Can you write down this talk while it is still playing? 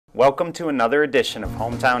Welcome to another edition of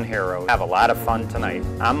Hometown Heroes. Have a lot of fun tonight.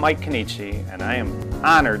 I'm Mike Kenichi, and I am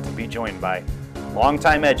honored to be joined by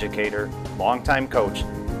longtime educator, longtime coach,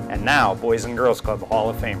 and now Boys and Girls Club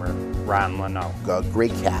Hall of Famer, Ron Luneau.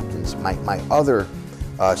 Great captains. My other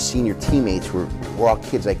senior teammates were all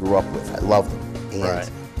kids I grew up with. I loved them.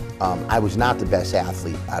 And I was not the best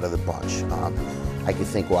athlete out of the bunch. I could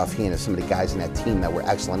think offhand of some of the guys in that team that were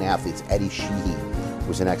excellent athletes. Eddie Sheehy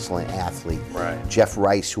was an excellent athlete. Jeff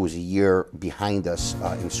Rice, who was a year behind us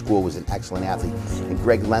in school, was an excellent athlete. And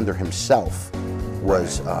Greg Lender himself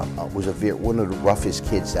was one of the roughest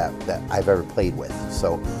kids that I've ever played with.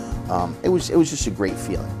 So it was just a great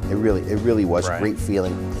feeling. It really was a great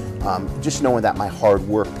feeling. Just knowing that my hard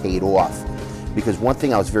work paid off. Because one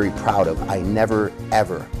thing I was very proud of, I never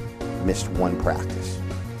ever missed one practice.